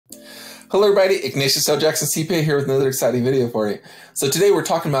Hello everybody, Ignatius L. Jackson CPA here with another exciting video for you. So today we're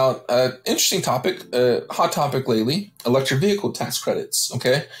talking about an interesting topic, hot topic lately, electric vehicle tax credits,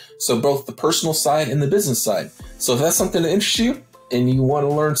 okay? So both the personal side and the business side. So if that's something that interests you and you want to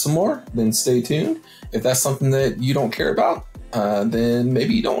learn some more, then stay tuned. If that's something that you don't care about, then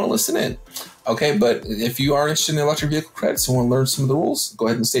maybe you don't want to listen in. Okay, but if you are interested in electric vehicle credits and want to learn some of the rules, go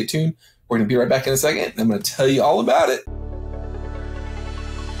ahead and stay tuned. We're going to be right back in a second, and I'm going to tell you all about it.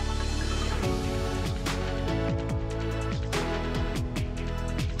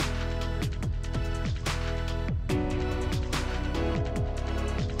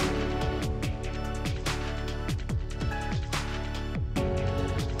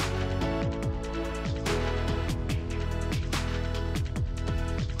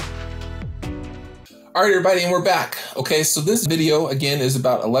 All right, everybody, and we're back. Okay, so this video, again, is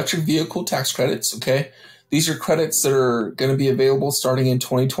about electric vehicle tax credits, okay? These are credits that are going to be available starting in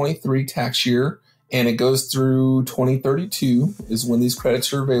 2023 tax year, and it goes through 2032 is when these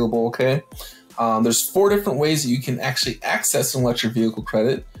credits are available, okay? There's 4 different ways that you can actually access an electric vehicle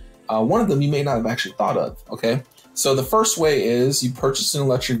credit. One of them you may not have actually thought of, okay? So the first way is you purchase an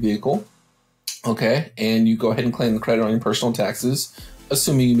electric vehicle, okay? And you go ahead and claim the credit on your personal taxes,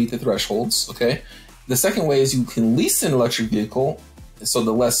 assuming you meet the thresholds, okay? The second way is you can lease an electric vehicle, so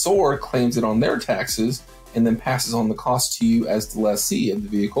the lessor claims it on their taxes and then passes on the cost to you as the lessee of the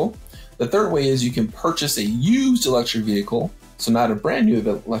vehicle. The third way is you can purchase a used electric vehicle, so not a brand new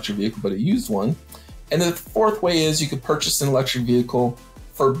electric vehicle, but a used one. And the fourth way is you can purchase an electric vehicle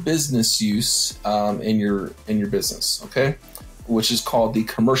for business use in your business, okay? Which is called the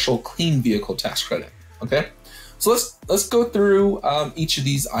commercial clean vehicle tax credit, okay? So let's go through each of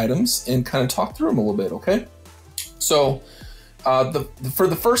these items and kind of talk through them a little bit, okay? So for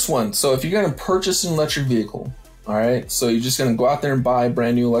the first one, so if you're going to purchase an electric vehicle, all right, so you're just going to go out there and buy a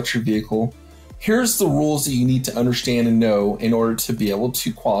brand new electric vehicle. Here's the rules that you need to understand and know in order to be able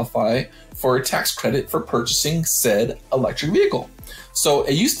to qualify for a tax credit for purchasing said electric vehicle. So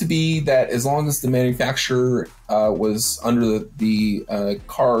it used to be that as long as the manufacturer was under the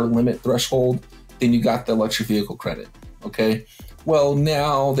car limit threshold, then you got the electric vehicle credit, okay? Well,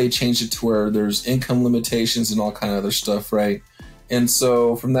 now they changed it to where there's income limitations and all kind of other stuff, right? And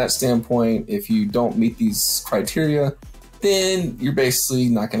so from that standpoint, if you don't meet these criteria, then you're basically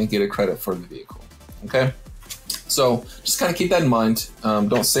not gonna get a credit for the vehicle, okay? So just kind of keep that in mind.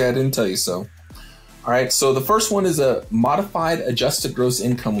 Don't say I didn't tell you so. All right, so the first one is a modified adjusted gross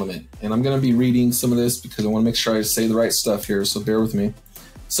income limit. And I'm gonna be reading some of this because I wanna make sure I say the right stuff here, so bear with me.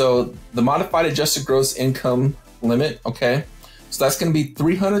 So the modified adjusted gross income limit, okay? So that's going to be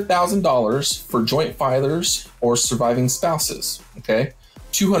 $300,000 for joint filers or surviving spouses, okay?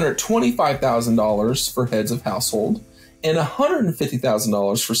 $225,000 for heads of household, and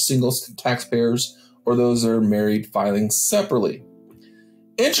 $150,000 for single taxpayers or those that are married filing separately.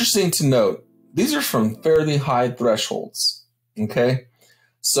 Interesting to note, these are from fairly high thresholds, okay?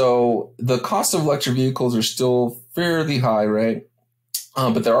 So the cost of electric vehicles are still fairly high, right?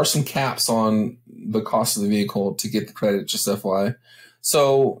 But there are some caps on the cost of the vehicle to get the credit, just FYI.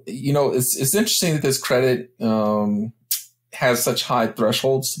 So, you know, it's interesting that this credit has such high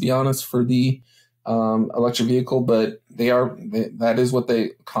thresholds, to be honest, for the electric vehicle, but that is what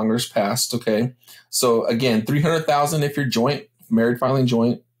Congress passed, okay? So again, $300,000 if you're joint, married filing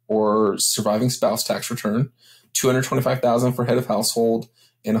joint, or surviving spouse tax return, $225,000 for head of household,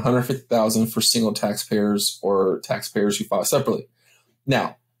 and $150,000 for single taxpayers or taxpayers who file separately.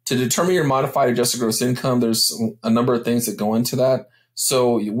 Now, to determine your modified adjusted gross income, there's a number of things that go into that.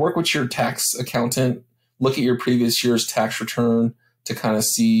 So you work with your tax accountant, look at your previous year's tax return to kind of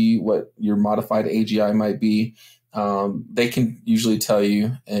see what your modified AGI might be. They can usually tell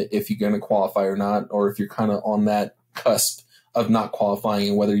you if you're going to qualify or not, or if you're kind of on that cusp of not qualifying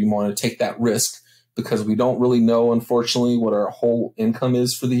and whether you want to take that risk, because we don't really know, unfortunately, what our whole income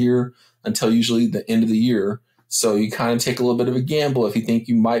is for the year until usually the end of the year. So you kind of take a little bit of a gamble. If you think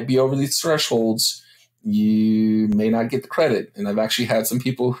you might be over these thresholds, you may not get the credit. And I've actually had some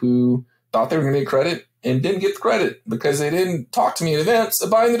people who thought they were going to get credit and didn't get the credit because they didn't talk to me in advance about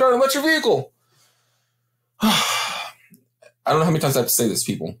buying the darn electric vehicle. I don't know how many times I have to say this,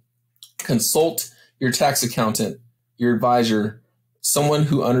 people. Consult your tax accountant, your advisor, someone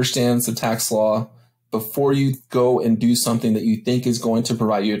who understands the tax law before you go and do something that you think is going to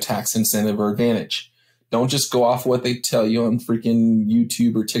provide you a tax incentive or advantage. Don't just go off what they tell you on freaking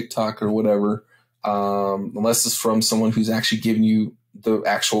YouTube or TikTok or whatever, unless it's from someone who's actually giving you the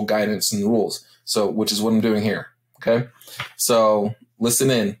actual guidance and the rules. So, which is what I'm doing here, okay? So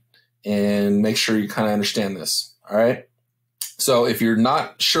listen in and make sure you kind of understand this, all right? So if you're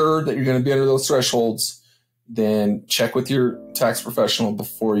not sure that you're going to be under those thresholds, then check with your tax professional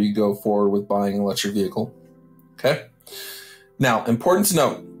before you go forward with buying an electric vehicle. Okay. Now, important to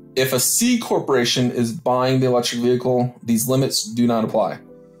note, if a C corporation is buying the electric vehicle, these limits do not apply.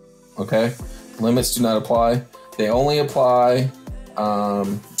 Okay. Limits do not apply. They only apply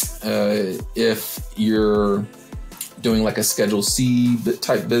if you're doing like a Schedule C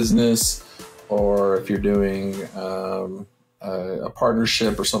type business, or if you're doing a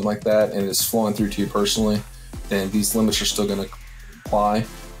partnership or something like that and it's flowing through to you personally, then these limits are still going to apply.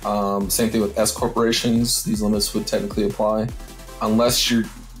 Same thing with S corporations. These limits would technically apply unless you're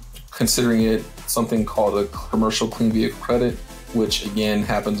considering it something called a commercial clean vehicle credit, which again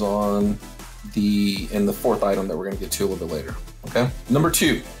happens on in the fourth item that we're going to get to a little bit later. Okay. Number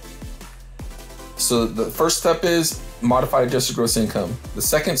 2. So the first step is modified adjusted gross income. The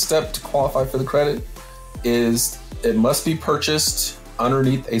second step to qualify for the credit is it must be purchased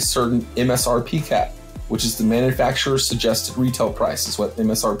underneath a certain MSRP cap, which is the manufacturer's suggested retail price, is what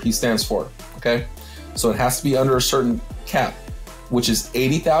MSRP stands for. Okay. So it has to be under a certain cap, which is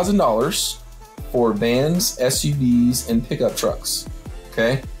 $80,000 for vans, SUVs, and pickup trucks.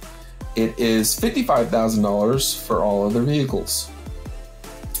 Okay. It is $55,000 for all other vehicles.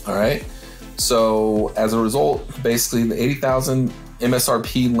 All right. So as a result, basically the 80,000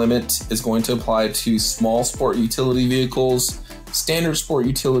 MSRP limit is going to apply to small sport utility vehicles, standard sport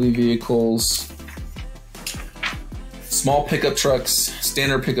utility vehicles, small pickup trucks,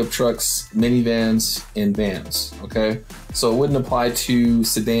 standard pickup trucks, minivans, and vans. Okay. So it wouldn't apply to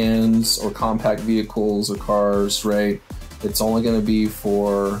sedans or compact vehicles or cars, right? It's only going to be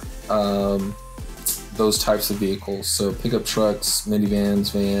for those types of vehicles. So pickup trucks,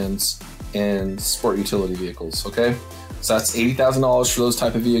 minivans, vans, and sport utility vehicles. Okay. So that's $80,000 for those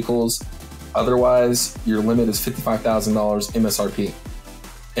type of vehicles. Otherwise, your limit is $55,000 MSRP.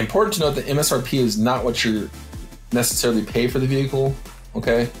 Important to note that MSRP is not what you're necessarily pay for the vehicle.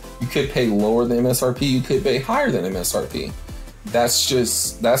 Okay. You could pay lower than MSRP. You could pay higher than MSRP. That's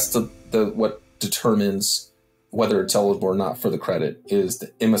the what determines whether it's eligible or not for the credit is the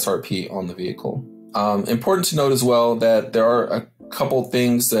MSRP on the vehicle. Important to note as well that there are a couple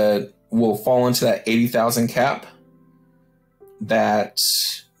things that will fall into that 80,000 cap that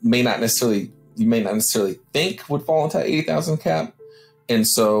you may not necessarily think would fall into that 80,000 cap. And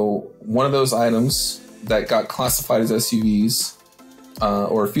so one of those items that got classified as SUVs,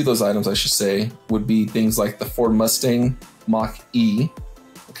 or a few of those items, I should say, would be things like the Ford Mustang Mach-E,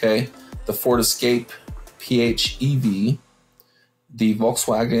 okay, the Ford Escape PHEV, the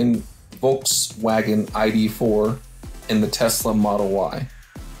Volkswagen ID4, and the Tesla Model Y.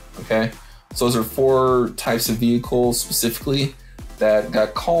 Okay, so those are 4 types of vehicles specifically that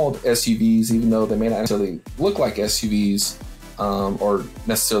got called SUVs, even though they may not necessarily look like SUVs or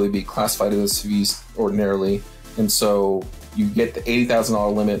necessarily be classified as SUVs ordinarily. And so you get the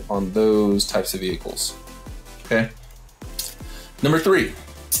 $80,000 limit on those types of vehicles. Okay. Number 3.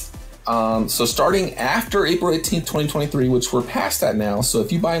 So starting after April 18th, 2023, which we're past that now. So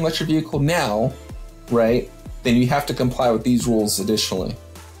if you buy an electric vehicle now, right, then you have to comply with these rules additionally.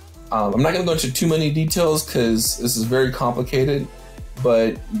 I'm not going to go into too many details because this is very complicated,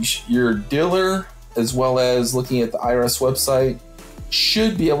 but your dealer, as well as looking at the IRS website,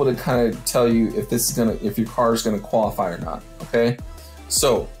 should be able to kind of tell you if your car is going to qualify or not. Okay.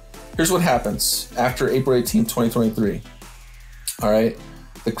 So here's what happens after April 18th, 2023. All right.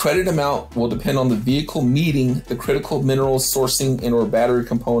 The credit amount will depend on the vehicle meeting the critical minerals sourcing and or battery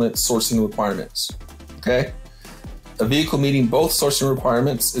component sourcing requirements. Okay. A vehicle meeting both sourcing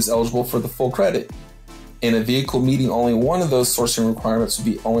requirements is eligible for the full credit, and a vehicle meeting only one of those sourcing requirements would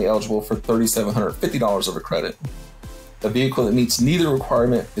be only eligible for $3,750 of a credit. A vehicle that meets neither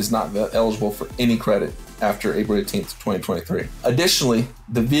requirement is not eligible for any credit after April 18th, 2023. Additionally,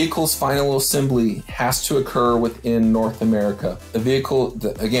 the vehicle's final assembly has to occur within North America.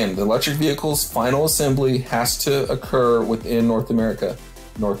 The electric vehicle's final assembly has to occur within North America.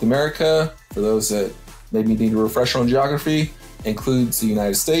 North America, for those that maybe need a refresher on geography, includes the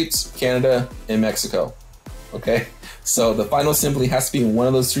United States, Canada, and Mexico. Okay, so the final assembly has to be in one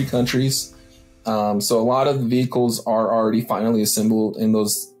of those 3 countries. So a lot of the vehicles are already finally assembled in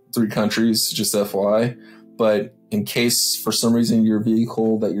those 3 countries, just FYI. But in case for some reason your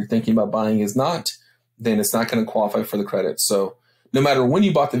vehicle that you're thinking about buying is not, then it's not going to qualify for the credit. So no matter when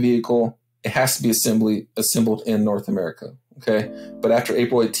you bought the vehicle, it has to be assembled in North America. Okay, but after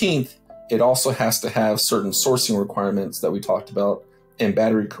April 18th, it also has to have certain sourcing requirements that we talked about and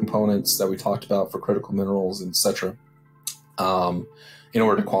battery components that we talked about for critical minerals, etc. In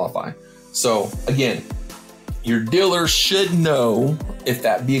order to qualify. So again, your dealer should know if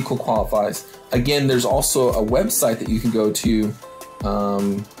that vehicle qualifies. Again, there's also a website that you can go to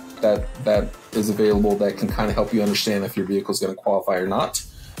that is available that can kind of help you understand if your vehicle is going to qualify or not.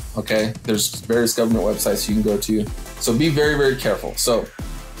 Okay, there's various government websites you can go to. So be very, very careful. So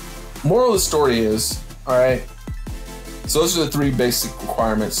moral of the story is, all right, so those are the 3 basic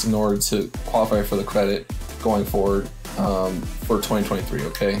requirements in order to qualify for the credit going forward for 2023,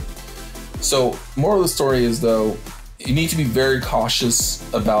 okay? So moral of the story is, though, you need to be very cautious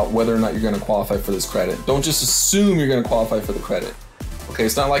about whether or not you're going to qualify for this credit. Don't just assume you're going to qualify for the credit. Okay,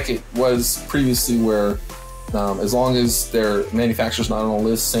 it's not like it was previously where as long as their manufacturer's not on a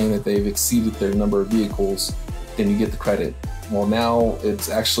list saying that they've exceeded their number of vehicles, then you get the credit. Well, now it's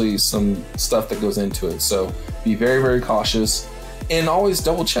actually some stuff that goes into it. So be very, very cautious, and always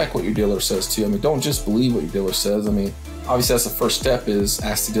double check what your dealer says too. I mean, don't just believe what your dealer says. I mean, obviously that's the first step, is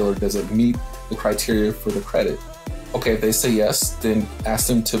ask the dealer, does it meet the criteria for the credit? Okay, if they say yes, then ask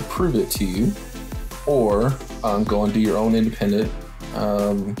them to prove it to you, or go and do your own independent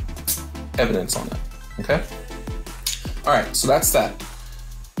evidence on it. Okay? All right, so that's that.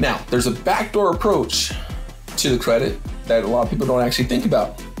 Now, there's a backdoor approach to the credit that a lot of people don't actually think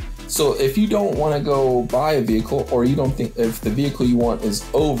about. So if you don't want to go buy a vehicle, or you don't think if the vehicle you want is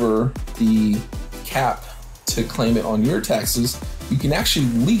over the cap to claim it on your taxes, you can actually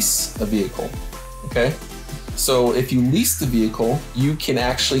lease a vehicle. Okay? So if you lease the vehicle, you can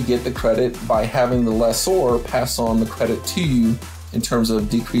actually get the credit by having the lessor pass on the credit to you in terms of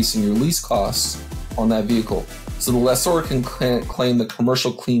decreasing your lease costs on that vehicle. So the lessor can claim the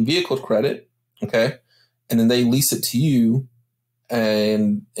commercial clean vehicle credit, okay? And then they lease it to you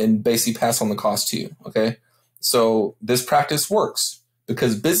and basically pass on the cost to you, okay? So this practice works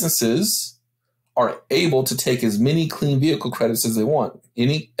because businesses are able to take as many clean vehicle credits as they want,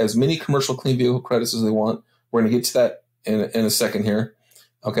 as many commercial clean vehicle credits as they want. We're going to get to that in a second here,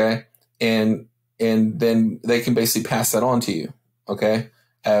 okay? And then they can basically pass that on to you, okay,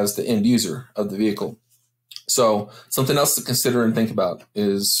 as the end user of the vehicle. So something else to consider and think about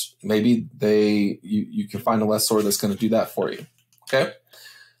is maybe you can find a lessor that's going to do that for you, okay?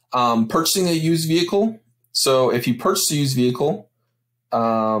 Purchasing a used vehicle. So if you purchase a used vehicle,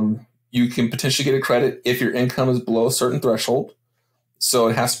 you can potentially get a credit if your income is below a certain threshold. So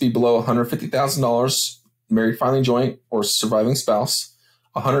it has to be below $150,000, married, filing joint, or surviving spouse,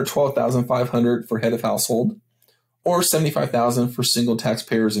 $112,500 for head of household, or $75,000 for single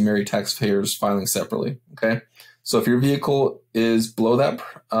taxpayers and married taxpayers filing separately. Okay, so if your vehicle is below that,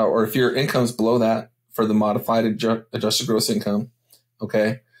 or if your income is below that for the modified adjusted gross income,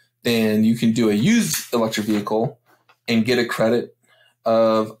 okay, then you can do a used electric vehicle and get a credit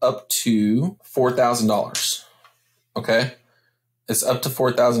of up to $4,000. Okay, it's up to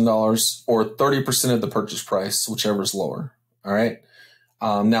 $4,000 or 30% of the purchase price, whichever is lower. All right.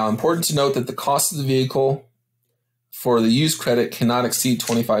 Now, important to note that the cost of the vehicle for the used credit cannot exceed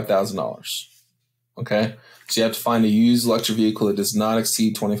 $25,000. Okay, so you have to find a used electric vehicle that does not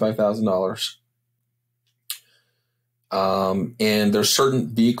exceed $25,000. And there's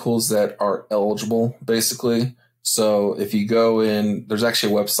certain vehicles that are eligible, basically. So if you go in, there's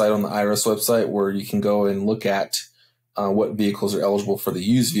actually a website on the IRS website where you can go and look at what vehicles are eligible for the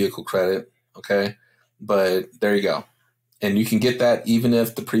used vehicle credit. Okay, but there you go. And you can get that even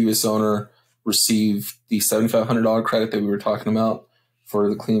if the previous owner received the $7,500 credit that we were talking about for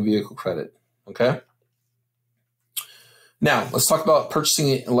the clean vehicle credit. Okay. Now let's talk about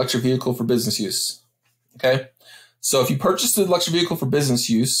purchasing an electric vehicle for business use. Okay. So if you purchase an electric vehicle for business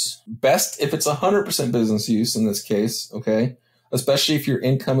use, best if it's 100% business use in this case. Okay. Especially if your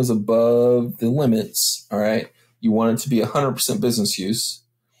income is above the limits. All right. You want it to be 100% business use.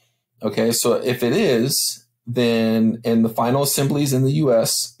 Okay. So if it is, then, and the final assembly is in the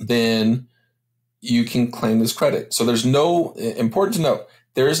US, then you can claim this credit. So there's no, important to note,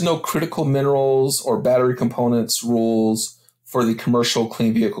 there is no critical minerals or battery components rules for the commercial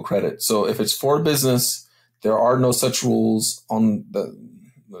clean vehicle credit. So if it's for business, there are no such rules on the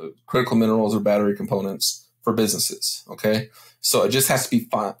critical minerals or battery components for businesses. Okay. So it just has to be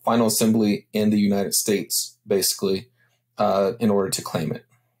final assembly in the United States, basically, in order to claim it.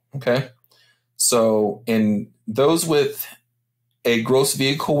 Okay. So in those with a gross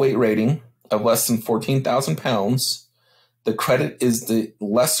vehicle weight rating of less than 14,000 pounds, the credit is the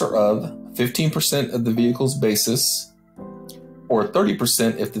lesser of 15% of the vehicle's basis, or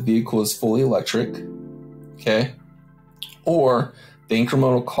 30% if the vehicle is fully electric, okay, or the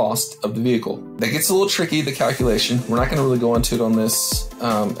incremental cost of the vehicle. That gets a little tricky, the calculation. We're not going to really go into it on this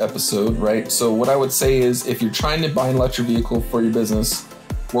episode, right? So what I would say is if you're trying to buy an electric vehicle for your business,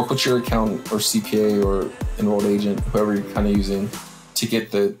 work with your accountant or CPA or enrolled agent, whoever you're kind of using, to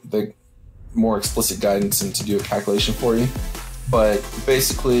get the more explicit guidance and to do a calculation for you. But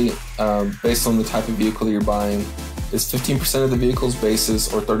basically, based on the type of vehicle that you're buying, is 15% of the vehicle's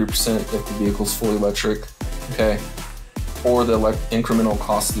basis or 30% if the vehicle's fully electric, okay? Or the incremental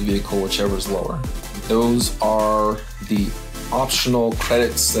cost of the vehicle, whichever is lower. Those are the optional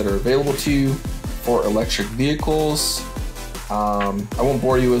credits that are available to you for electric vehicles. I won't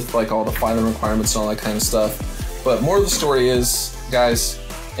bore you with like all the filing requirements and all that kind of stuff, but more of the story is, guys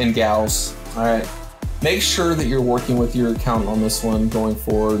and gals, all right, make sure that you're working with your accountant on this one going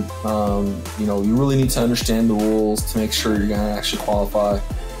forward. You know, you really need to understand the rules to make sure you're going to actually qualify.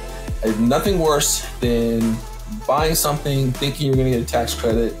 Nothing worse than buying something, thinking you're going to get a tax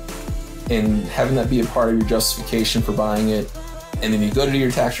credit, and having that be a part of your justification for buying it, and then you go to do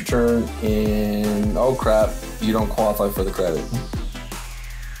your tax return and, oh crap, you don't qualify for the credit.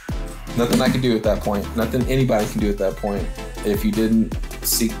 Nothing I can do at that point. Nothing anybody can do at that point. If you didn't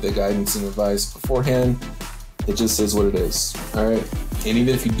seek the guidance and advice beforehand, it just is what it is. All right. And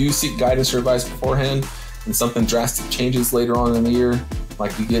even if you do seek guidance or advice beforehand and something drastic changes later on in the year,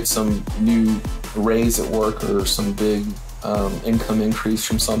 like you get some new raise at work or some big income increase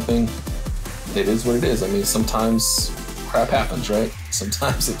from something, it is what it is. I mean, sometimes crap happens, right?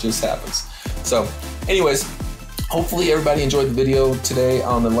 Sometimes it just happens. So anyways, hopefully everybody enjoyed the video today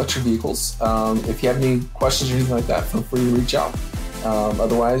on the electric vehicles. If you have any questions or anything like that, feel free to reach out.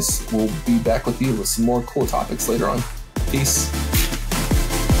 Otherwise, we'll be back with you with some more cool topics later on. Peace.